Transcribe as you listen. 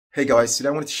Hey guys, today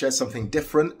I wanted to share something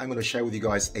different. I'm going to share with you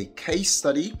guys a case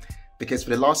study because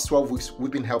for the last 12 weeks,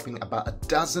 we've been helping about a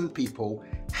dozen people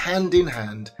hand in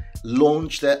hand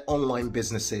launch their online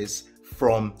businesses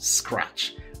from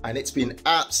scratch. And it's been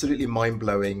absolutely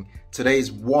mind-blowing. Today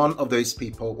is one of those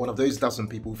people, one of those dozen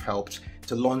people who've helped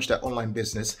to launch their online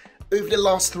business over the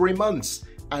last 3 months.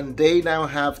 And they now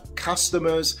have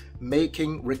customers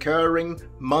making recurring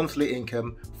monthly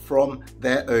income from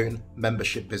their own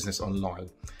membership business online.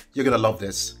 You're going to love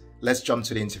this. Let's jump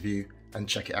to the interview and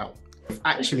check it out.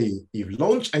 You've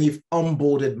launched and you've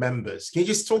onboarded members. Can you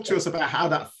just talk to us about how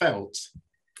that felt?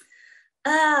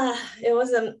 It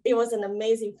was an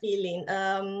amazing feeling.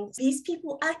 These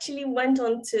people actually went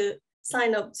on to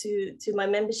sign up to my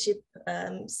membership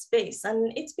space,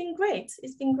 and it's been great.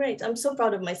 It's been great. I'm so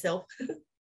proud of myself.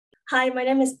 Hi, my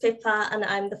name is Pippa, and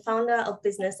I'm the founder of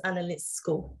Business Analyst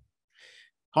School.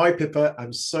 Hi, Pippa.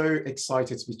 I'm so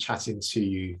excited to be chatting to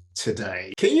you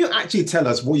today. Can you actually tell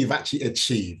us what you've actually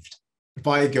achieved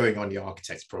by going on the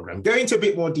Architects program? Go into a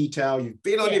bit more detail. You've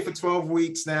been on it for 12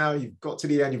 weeks now. You've got to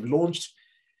the end. You've launched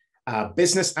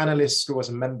Business Analyst School as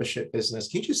a membership business.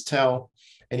 Can you just tell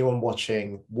anyone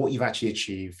watching what you've actually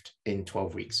achieved in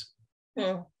 12 weeks?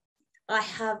 I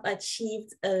have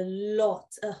achieved a lot,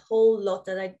 a whole lot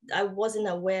that I wasn't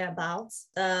aware about.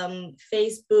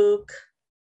 Facebook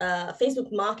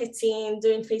marketing,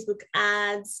 doing Facebook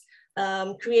ads,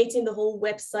 creating the whole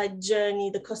website journey,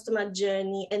 the customer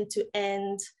journey end to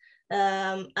end.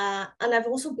 And I've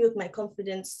also built my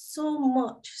confidence so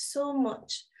much.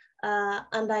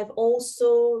 And I've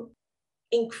also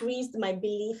increased my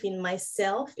belief in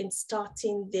myself in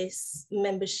starting this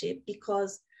membership,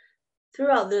 because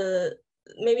throughout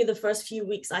maybe the first few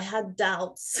weeks, I had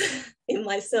doubts in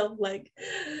myself, like,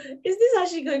 is this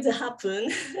actually going to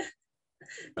happen?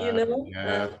 And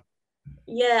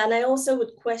I also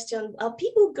would question, are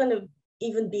people going to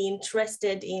even be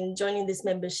interested in joining this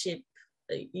membership,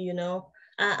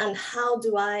 and how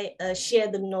do I share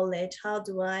the knowledge? How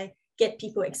do I get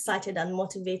people excited and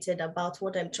motivated about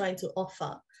what I'm trying to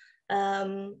offer?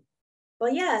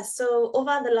 So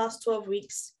over the last 12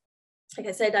 weeks, like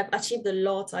I said, I've achieved a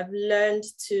lot. I've learned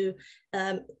to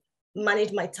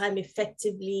manage my time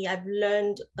effectively. I've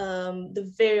learned the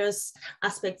various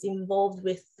aspects involved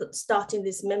with starting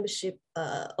this membership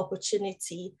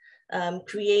opportunity,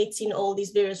 creating all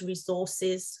these various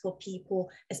resources for people,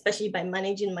 especially by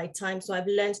managing my time. So I've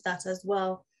learned that as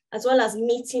well as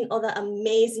meeting other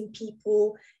amazing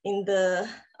people in the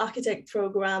Architect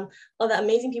program, other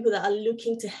amazing people that are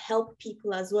looking to help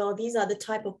people as well. These are the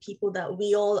type of people that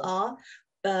we all are.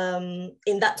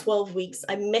 In that 12 weeks,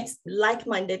 I met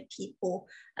like-minded people,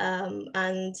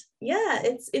 it's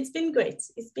been great.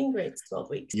 It's been great 12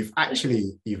 weeks. You've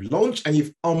launched and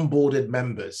you've onboarded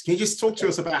members. Can you just talk to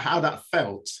us about how that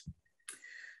felt?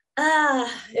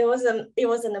 It was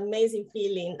an amazing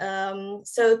feeling.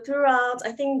 So throughout,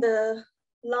 I think the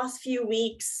last few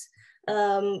weeks,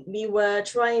 we were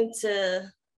trying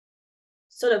to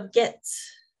sort of get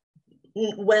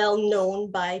well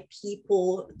known by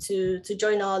people to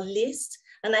join our list.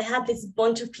 And I had this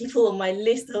bunch of people on my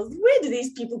list. Where do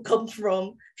these people come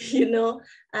from?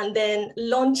 And then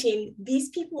launching, these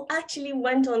people actually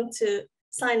went on to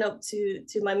sign up to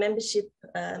my membership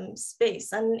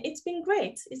space. And it's been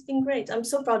great. It's been great. I'm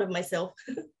so proud of myself.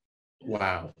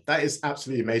 Wow, that is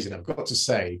absolutely amazing. I've got to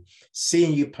say,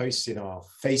 seeing you post in our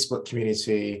Facebook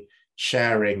community,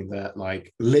 sharing that,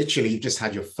 like, literally you've just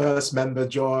had your first member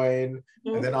join,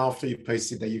 and then after you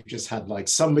posted that you've just had like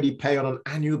somebody pay on an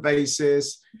annual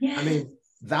basis. Yes. I mean,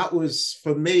 that was,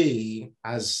 for me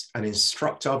as an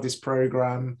instructor of this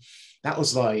program, that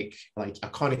was like I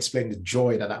can't explain the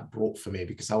joy that brought for me,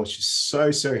 because I was just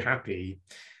so happy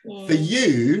for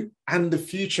you and the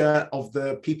future of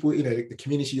the people, the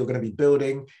community you're going to be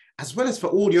building, as well as for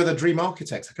all the other dream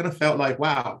architects. I kind of felt like,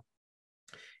 wow,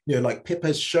 like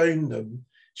Pippa's shown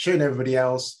everybody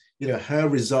else, her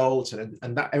results,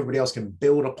 and that everybody else can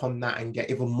build upon that and get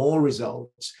even more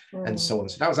results and so on.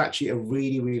 So that was actually a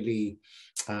really, really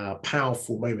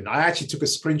powerful moment. I actually took a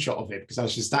screenshot of it because I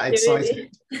was just that excited.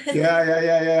 Really?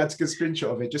 Yeah. I took a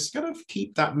screenshot of it, just kind of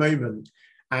keep that moment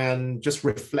and just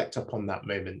reflect upon that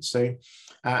moment. So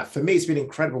for me, it's been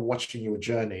incredible watching your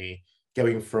journey,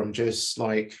 going from just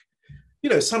like,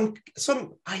 some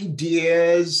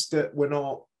ideas that were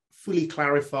not fully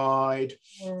clarified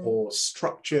or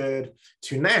structured,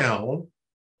 to now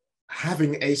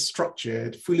having a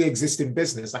structured, fully existing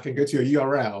business. I can go to your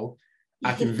URL,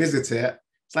 I can visit it.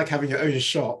 It's like having your own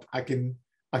shop. I can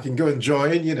go and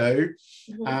join,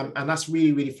 and that's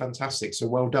really, really fantastic. So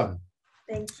well done.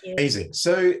 Thank you. Amazing.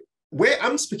 So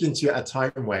I'm speaking to you at a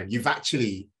time when you've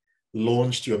actually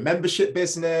launched your membership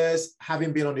business,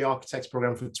 having been on the Architects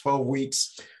program for 12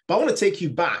 weeks. But I want to take you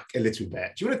back a little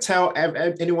bit. Do you want to tell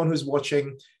anyone who's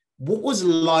watching, what was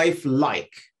life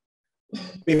like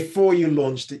before you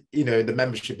launched, the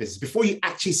membership business, before you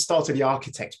actually started the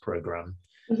Architects program?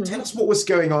 Mm-hmm. Tell us what was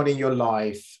going on in your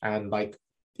life and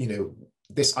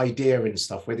this idea and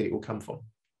stuff, where did it all come from?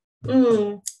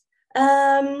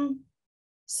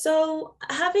 So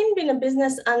having been a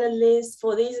business analyst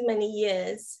for these many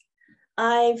years,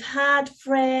 I've had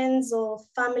friends or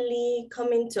family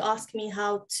coming to ask me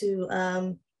how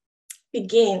to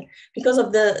begin because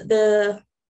of the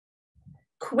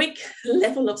quick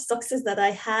level of success that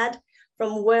I had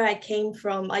from where I came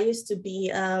from. I used to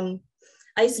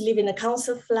live in a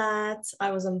council flat.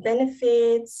 I was on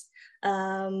benefits,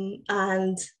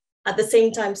 and at the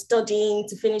same time studying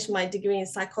to finish my degree in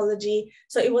psychology.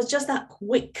 So it was just that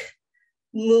quick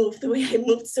move, the way I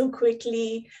moved so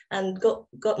quickly and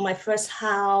got my first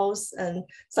house and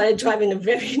started driving a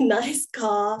very nice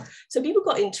car. So people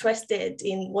got interested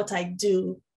in what I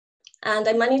do. And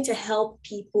I managed to help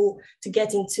people to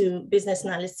get into business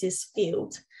analysis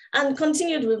field and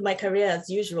continued with my career as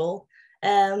usual.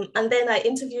 And then I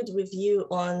interviewed with you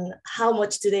on how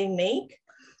much do they make.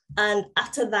 And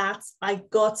after that, I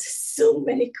got so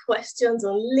many questions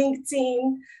on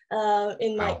LinkedIn,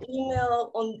 in my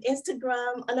email, on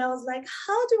Instagram. And I was like,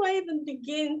 how do I even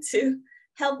begin to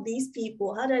help these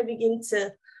people? How do I begin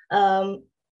to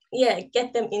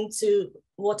get them into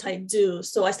what I do?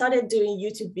 So I started doing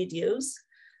YouTube videos.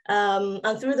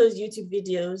 And through those YouTube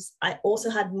videos, I also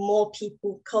had more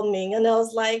people coming. And I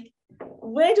was like,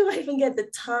 where do I even get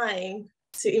the time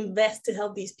to invest to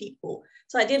help these people?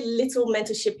 So I did little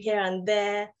mentorship here and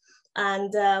there,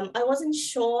 and I wasn't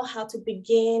sure how to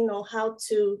begin or how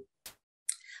to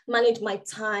manage my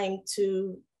time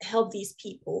to help these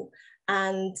people.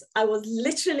 And I was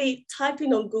literally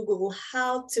typing on Google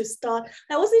how to start.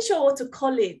 I wasn't sure what to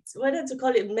call it, whether to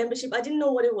call it membership. I didn't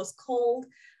know what it was called.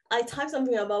 I typed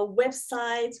something about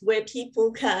websites where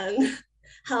people can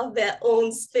have their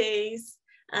own space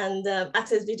and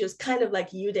access videos, kind of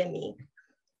like Udemy.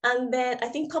 And then I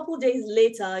think a couple of days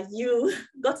later, you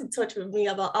got in touch with me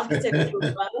about Architect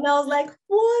program. And I was like,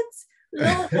 what?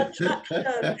 Law of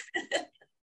attraction.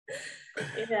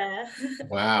 Yeah.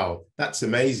 Wow, that's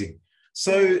amazing.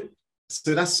 So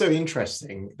that's so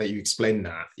interesting that you explained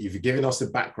that. You've given us the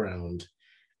background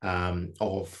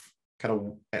of kind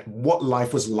of what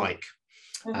life was like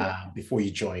before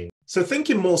you joined. So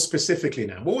thinking more specifically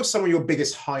now, what were some of your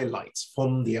biggest highlights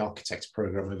from the Architects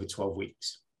program over 12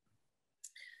 weeks?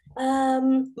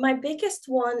 My biggest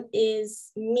one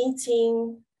is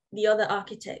meeting the other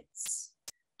architects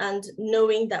and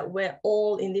knowing that we're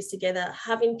all in this together,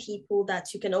 having people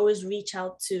that you can always reach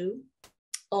out to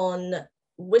on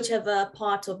whichever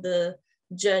part of the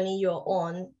journey you're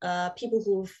on, people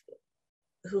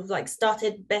who've like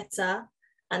started better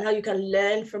and how you can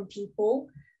learn from people.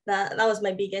 That was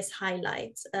my biggest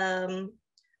highlight,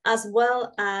 as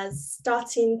well as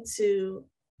starting to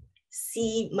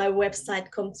see my website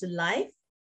come to life,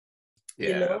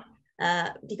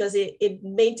 because it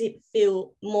made it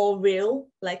feel more real,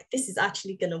 like this is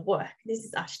actually gonna work, this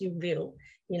is actually real,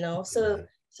 so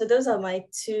those are my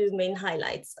two main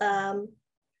highlights.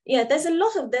 There's a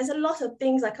lot of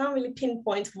things. I can't really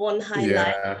pinpoint one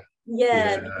highlight.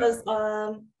 Because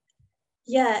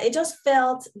it just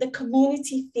felt the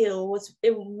community feel was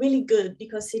really good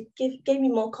because it gave me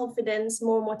more confidence,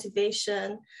 more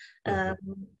motivation. I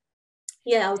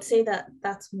would say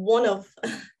that's one of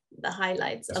the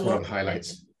highlights. That's one of the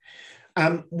highlights.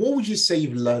 What would you say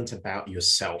you've learned about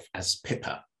yourself as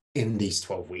Pippa in these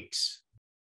 12 weeks?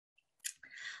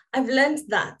 I've learned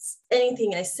that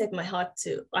anything I set my heart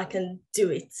to, I can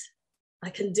do it.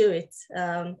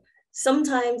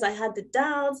 Sometimes I had the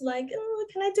doubts, like, oh,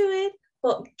 can I do it?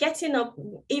 But getting up,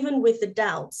 even with the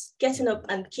doubts, getting up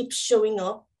and keep showing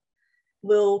up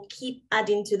will keep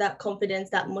adding to that confidence,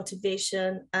 that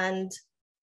motivation. And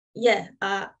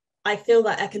I feel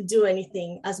that I can do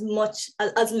anything as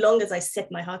long as I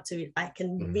set my heart to it. I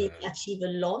can really achieve a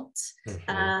lot.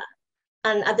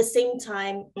 And at the same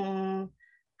time,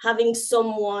 having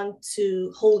someone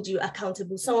to hold you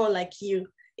accountable, someone like you.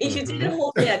 If you didn't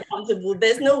hold me accountable,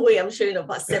 there's no way I'm showing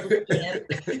up at 7 p.m.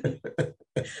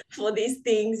 for these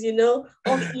things, all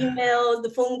the emails, the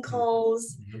phone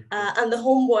calls, and the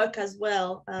homework as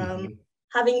well.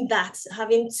 Having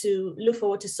to look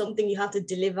forward to something you have to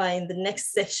deliver in the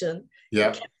next session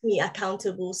kept me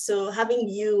accountable. So having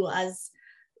you as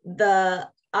the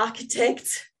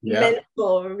architect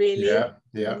mentor really,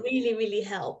 really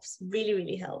helps. Really,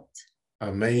 really helped.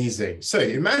 Amazing. So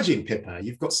imagine, Pippa,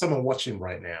 you've got someone watching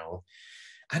right now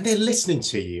and they're listening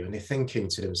to you and they're thinking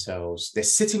to themselves, they're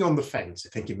sitting on the fence,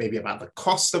 they're thinking maybe about the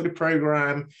cost of the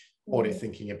program, or they're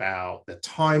thinking about the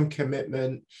time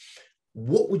commitment.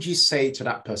 What would you say to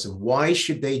that person? Why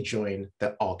should they join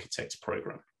the Architect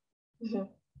program? Mm-hmm.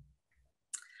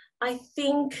 I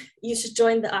think you should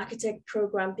join the Architect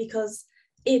program because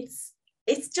it's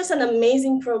just an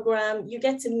amazing program. You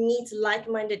get to meet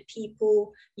like-minded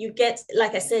people. You get,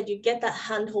 like I said, you get that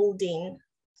hand-holding.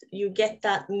 You get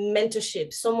that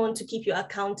mentorship, someone to keep you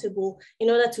accountable in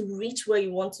order to reach where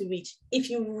you want to reach. If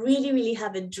you really, really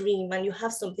have a dream and you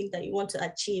have something that you want to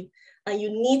achieve and you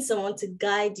need someone to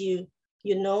guide you,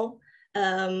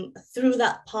 through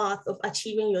that path of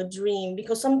achieving your dream,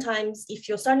 because sometimes if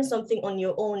you're starting something on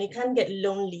your own, it can get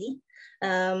lonely.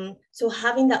 So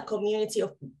having that community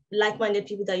of like-minded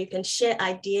people that you can share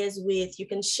ideas with, you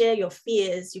can share your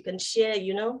fears, you can share,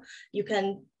 you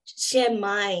can share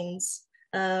minds.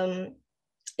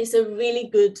 It's a really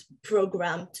good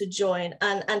program to join,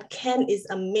 and Ken is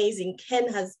amazing.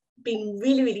 Ken has been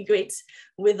really, really great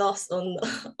with us on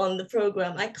the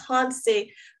program. I can't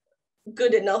say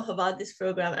good enough about this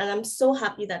program, and I'm so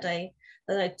happy that I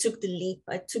took the leap,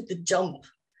 I took the jump.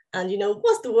 And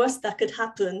what's the worst that could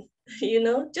happen?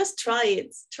 Just try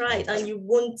it, and you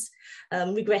won't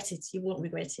regret it. You won't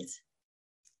regret it.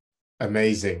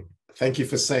 Amazing. Thank you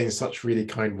for saying such really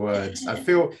kind words. I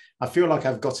feel like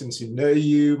I've gotten to know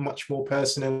you much more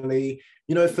personally.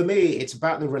 For me, it's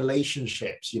about the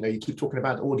relationships. You keep talking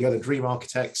about all the other dream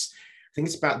architects. I think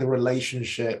it's about the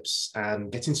relationships and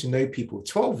getting to know people.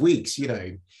 12 weeks,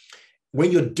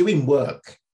 when you're doing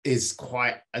work is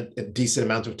quite a decent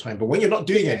amount of time, but when you're not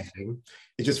doing anything,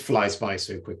 it just flies by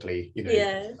so quickly,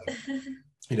 Yeah.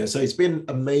 So it's been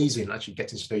amazing actually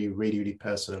getting to know you really, really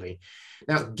personally.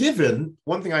 Now, given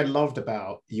one thing I loved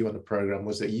about you on the program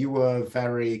was that you were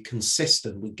very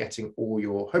consistent with getting all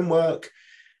your homework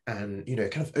and,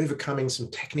 kind of overcoming some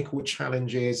technical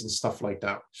challenges and stuff like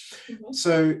that. Mm-hmm.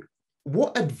 So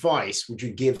what advice would you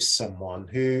give someone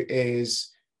who is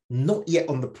not yet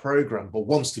on the program, but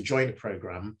wants to join the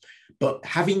program, but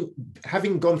having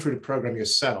gone through the program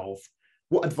yourself,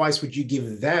 what advice would you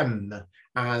give them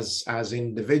as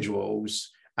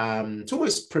individuals to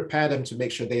almost prepare them to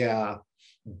make sure they are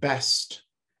best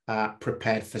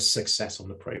prepared for success on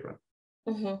the program?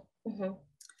 Mm-hmm.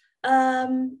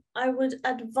 Mm-hmm. I would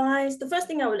advise, the first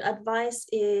thing I would advise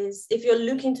is, if you're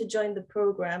looking to join the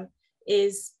program,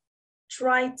 is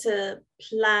try to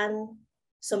plan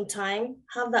some time,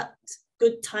 have that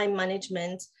good time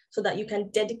management so that you can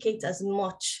dedicate as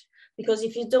much. Because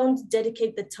if you don't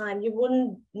dedicate the time, you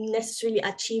wouldn't necessarily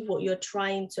achieve what you're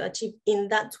trying to achieve in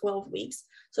that 12 weeks.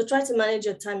 So try to manage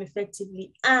your time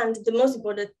effectively. And the most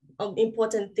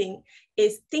important thing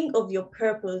is think of your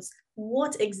purpose.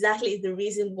 What exactly is the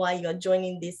reason why you're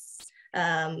joining this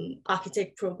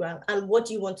architect program, and what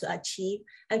do you want to achieve?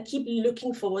 And keep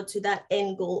looking forward to that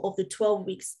end goal of the 12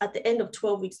 weeks. At the end of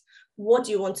 12 weeks, what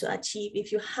do you want to achieve?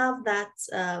 If you have that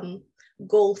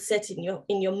goal set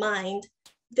in your mind,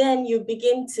 then you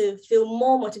begin to feel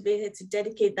more motivated to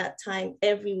dedicate that time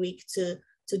every week to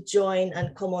join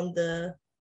and come on the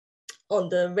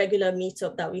regular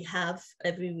meetup that we have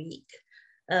every week.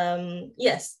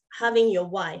 Yes, having your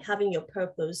why, having your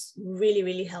purpose really,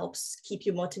 really helps keep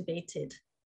you motivated.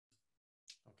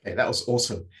 Okay, that was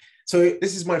awesome. So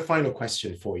this is my final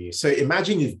question for you. So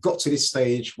imagine you've got to this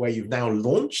stage where you've now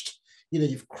launched,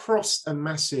 you've crossed a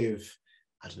massive,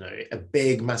 a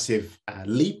big, massive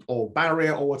leap or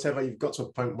barrier or whatever. You've got to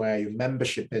a point where your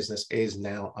membership business is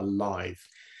now alive.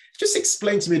 Just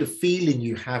explain to me the feeling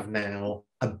you have now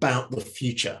about the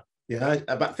future.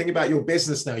 Think about your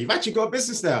business now. You've actually got a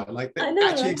business now. Like, it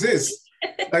actually exists.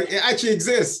 Like, it actually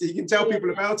exists. You can tell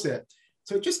people about it.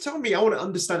 So just tell me, I want to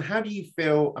understand, how do you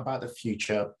feel about the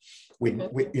future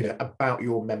about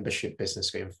your membership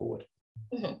business going forward?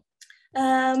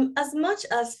 Mm-hmm. As much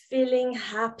as feeling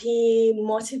happy,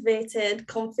 motivated,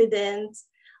 confident,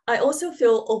 I also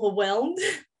feel overwhelmed.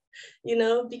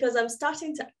 Because I'm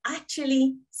starting to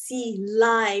actually see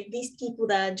live these people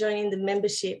that are joining the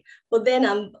membership. But then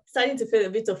I'm starting to feel a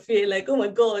bit of fear, like, oh my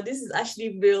God, this is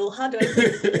actually real. How do I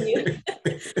continue?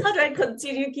 How do I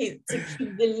continue to keep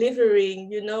delivering,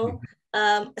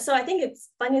 So I think it's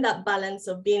finding that balance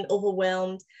of being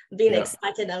overwhelmed, being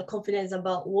excited and confident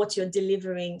about what you're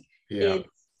delivering. It's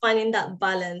finding that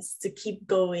balance to keep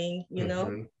going,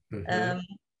 Mm-hmm. Mm-hmm.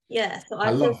 So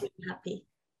I feel really happy.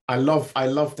 I love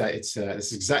that. It's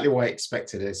exactly what I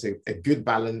expected. It's a good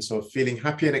balance of feeling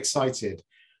happy and excited,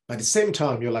 but at the same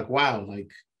time, you're like, wow,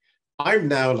 like I'm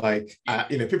now like,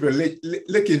 people are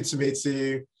looking to me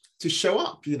to show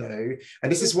up, you know.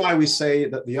 And this is why we say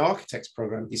that the architects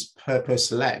program is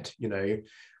purpose-led, you know.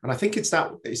 And I think it's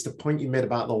the point you made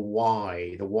about the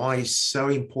why. The why is so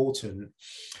important,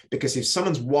 because if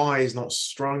someone's why is not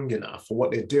strong enough for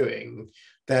what they're doing,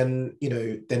 then, you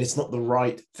know, then it's not the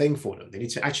right thing for them. They need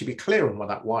to actually be clear on what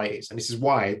that why is. And this is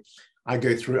why I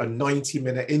go through a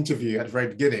 90-minute interview at the very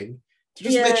beginning to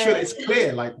just make sure that it's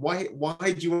clear, like, why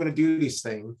do you want to do this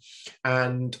thing?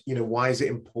 And, you know, why is it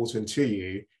important to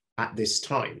you at this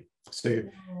time? So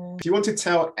if you want to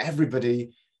tell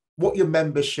everybody what your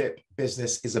membership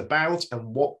business is about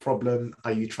and what problem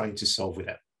are you trying to solve with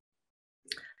it?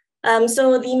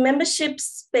 So the membership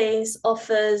space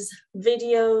offers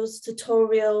videos,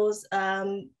 tutorials,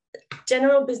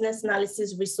 general business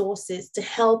analysis resources to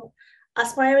help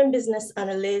aspiring business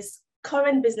analysts,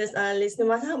 current business analysts, no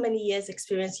matter how many years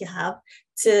experience you have,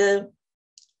 to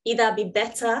either be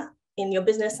better in your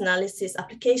business analysis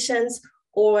applications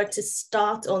or to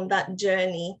start on that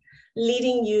journey,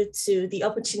 leading you to the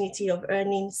opportunity of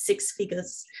earning 6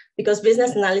 figures. Because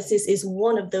business analysis is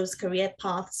one of those career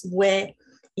paths where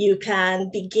you can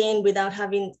begin without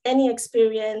having any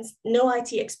experience, no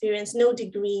IT experience, no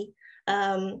degree.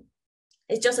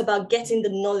 It's just about getting the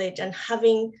knowledge and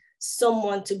having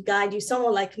someone to guide you,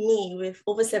 someone like me with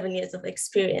over 7 years of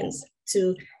experience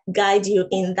to guide you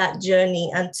in that journey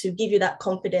and to give you that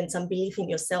confidence and belief in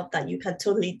yourself that you can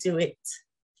totally do it.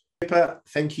 Pippa,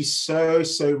 thank you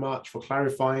so much for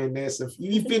clarifying this.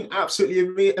 You've been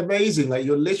absolutely amazing. Like,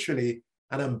 you're literally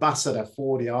an ambassador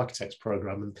for the architects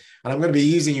program, and I'm going to be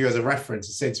using you as a reference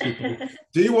and saying to people,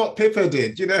 do what Pippa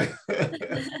did, you know.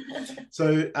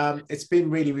 So it's been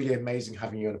really amazing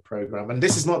having you on the program, and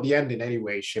this is not the end in any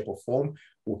way, shape or form.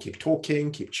 We'll keep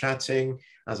talking, keep chatting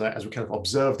as we kind of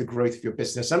observe the growth of your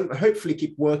business, and hopefully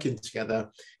keep working together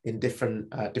in different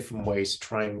ways to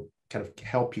try and kind of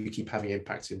help you keep having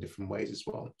impact in different ways as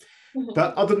well.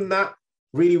 But other than that,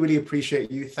 really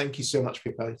appreciate you. Thank you so much,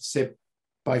 Pippa. Sib,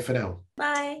 bye for now.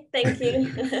 Bye. Thank you.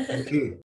 Thank you.